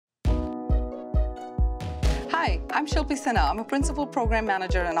Hi, I'm Shilpi Sinha. I'm a Principal Program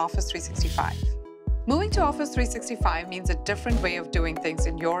Manager in Office 365. Moving to Office 365 means a different way of doing things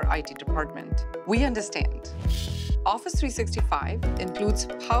in your IT department. We understand. Office 365 includes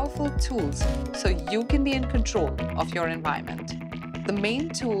powerful tools so you can be in control of your environment. The main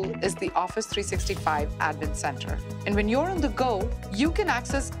tool is the Office 365 Admin Center. And when you're on the go, you can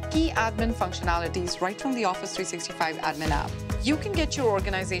access key admin functionalities right from the Office 365 Admin app. You can get your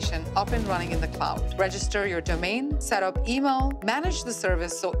organization up and running in the cloud, register your domain, set up email, manage the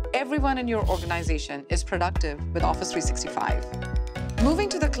service so everyone in your organization is productive with Office 365. Moving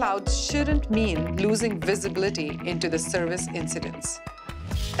to the cloud shouldn't mean losing visibility into the service incidents.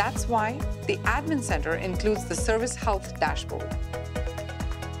 That's why the Admin Center includes the Service Health Dashboard.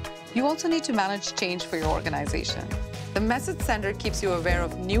 You also need to manage change for your organization. The Message Center keeps you aware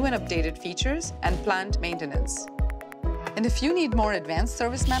of new and updated features and planned maintenance. And if you need more advanced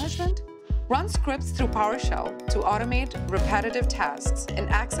service management, run scripts through PowerShell to automate repetitive tasks and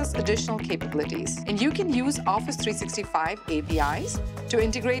access additional capabilities. And you can use Office 365 APIs to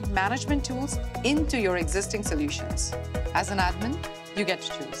integrate management tools into your existing solutions. As an admin, you get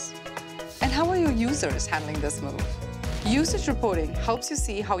to choose. And how are your users handling this move? Usage reporting helps you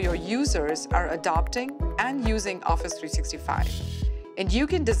see how your users are adopting and using Office 365. And you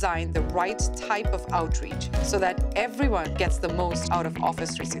can design the right type of outreach so that everyone gets the most out of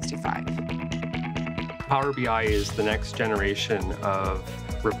Office 365. Power BI is the next generation of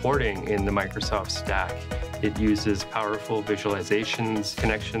reporting in the Microsoft stack. It uses powerful visualizations,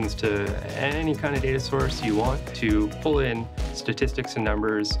 connections to any kind of data source you want to pull in statistics and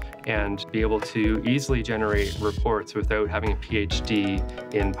numbers and be able to easily generate reports without having a PhD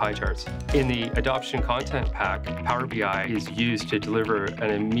in pie charts. In the adoption content pack, Power BI is used to deliver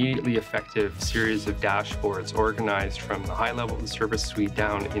an immediately effective series of dashboards organized from the high level of the service suite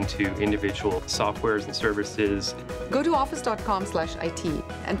down into individual softwares and services. Go to office.com/IT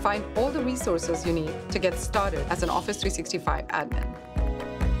and find all the resources you need to get started as an Office 365 admin.